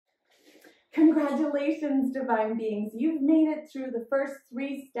Congratulations, divine beings. You've made it through the first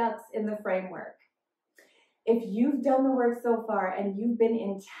 3 steps in the framework. If you've done the work so far and you've been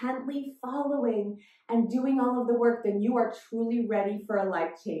intently following and doing all of the work, then you are truly ready for a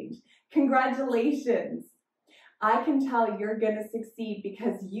life change. Congratulations. I can tell you're going to succeed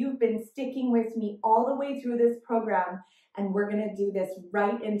because you've been sticking with me all the way through this program, and we're going to do this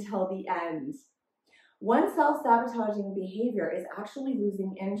right until the end. One self-sabotaging behavior is actually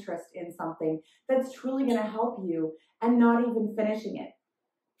losing interest in something that's truly going to help you and not even finishing it.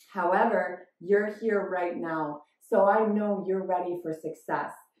 However, you're here right now, so I know you're ready for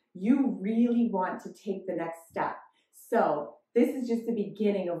success. You really want to take the next step. So this is just the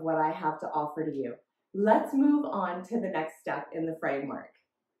beginning of what I have to offer to you. Let's move on to the next step in the framework.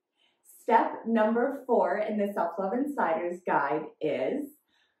 Step number 4 in the Self-Love Insider's Guide is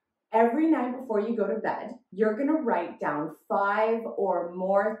every night before you go to bed, you're going to write down 5 or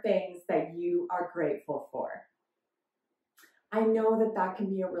more things that you are grateful for. I know that that can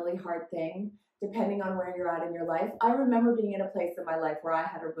be a really hard thing, depending on where you're at in your life. I remember being in a place in my life where I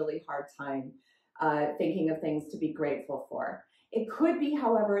had a really hard time thinking of things to be grateful for. It could be,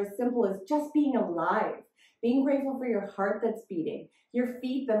 however, as simple as just being alive, being grateful for your heart that's beating, your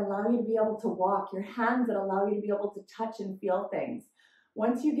feet that allow you to be able to walk, your hands that allow you to be able to touch and feel things.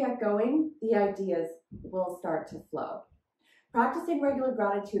 Once you get going, the ideas will start to flow. Practicing regular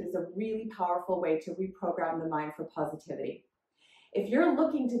gratitude is a really powerful way to reprogram the mind for positivity. If you're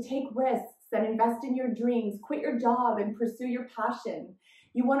looking to take risks and invest in your dreams, quit your job and pursue your passion,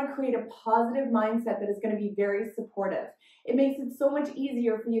 you want to create a positive mindset that is going to be very supportive. It makes it so much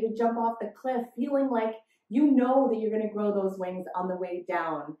easier for you to jump off the cliff feeling like you know that you're going to grow those wings on the way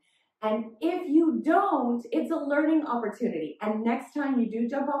down. And if you don't, it's a learning opportunity. And next time you do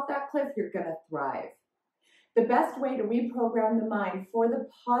jump off that cliff, you're going to thrive. The best way to reprogram the mind for the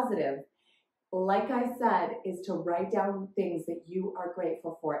positive, like I said, is to write down things that you are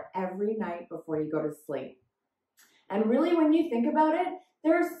grateful for every night before you go to sleep. And really, when you think about it,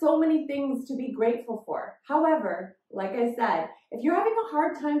 there are so many things to be grateful for. However, like I said, if you're having a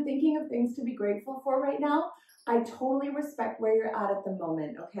hard time thinking of things to be grateful for right now, I totally respect where you're at the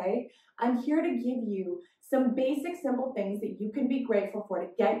moment, okay? I'm here to give you some basic, simple things that you can be grateful for to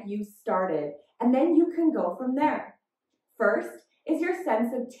get you started, and then you can go from there. First is your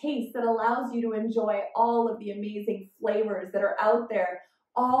sense of taste that allows you to enjoy all of the amazing flavors that are out there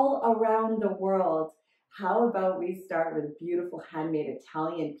all around the world. How about we start with beautiful handmade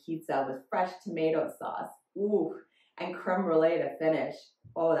Italian pizza with fresh tomato sauce? Ooh, and creme brulee to finish.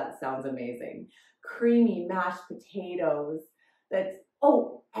 Oh, that sounds amazing. Creamy mashed potatoes.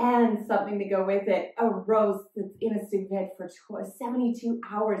 And something to go with it. A roast that's in a sous vide for 72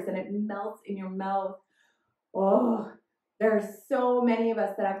 hours and it melts in your mouth. Oh, there are so many of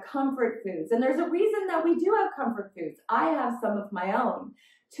us that have comfort foods, and there's a reason that we do have comfort foods. I have some of my own,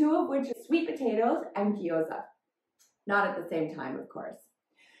 2 of which are sweet potatoes and gyoza. Not at the same time, of course.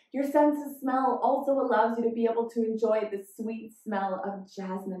 Your sense of smell also allows you to be able to enjoy the sweet smell of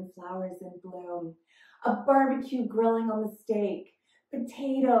jasmine flowers in bloom, a barbecue grilling on the steak,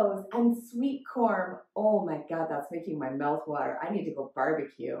 potatoes and sweet corn. Oh my God, that's making my mouth water. I need to go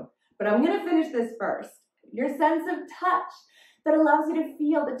barbecue. But I'm gonna finish this first. Your sense of touch that allows you to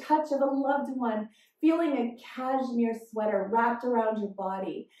feel the touch of a loved one, feeling a cashmere sweater wrapped around your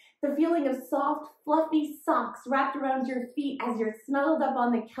body, the feeling of soft, fluffy socks wrapped around your feet as you're snuggled up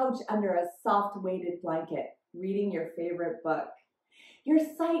on the couch under a soft weighted blanket, reading your favorite book. Your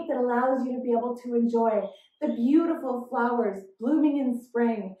sight that allows you to be able to enjoy the beautiful flowers blooming in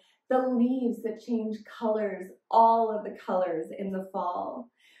spring, the leaves that change colors, all of the colors in the fall.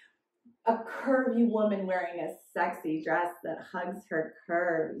 A curvy woman wearing a sexy dress that hugs her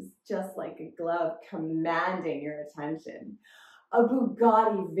curves just like a glove, commanding your attention. A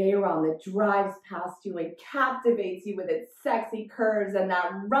Bugatti Veyron that drives past you and captivates you with its sexy curves and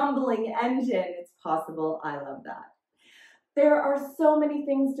that rumbling engine. It's possible. I love that. There are so many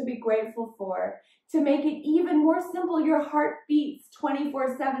things to be grateful for. To make it even more simple, your heart beats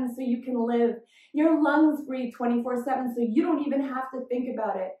 24/7 so you can live. Your lungs breathe 24/7 so you don't even have to think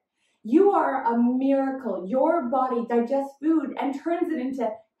about it. You are a miracle. Your body digests food and turns it into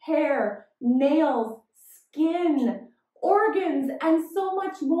hair, nails, skin, organs, and so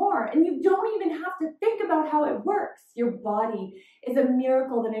much more. And you don't even have to think about how it works. Your body is a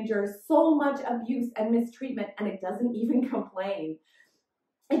miracle that endures so much abuse and mistreatment, and it doesn't even complain.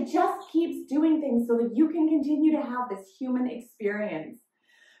 It just keeps doing things so that you can continue to have this human experience.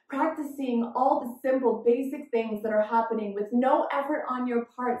 Practicing all the simple, basic things that are happening with no effort on your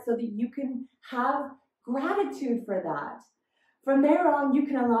part so that you can have gratitude for that. From there on, you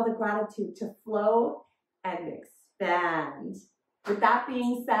can allow the gratitude to flow and expand. With that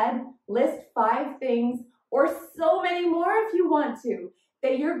being said, list 5 things, or so many more if you want to,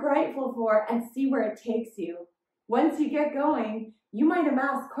 that you're grateful for and see where it takes you. Once you get going, you might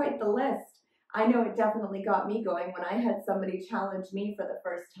amass quite the list. I know it definitely got me going when I had somebody challenge me for the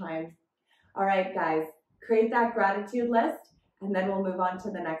first time. All right, guys, create that gratitude list, and then we'll move on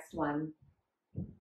to the next one.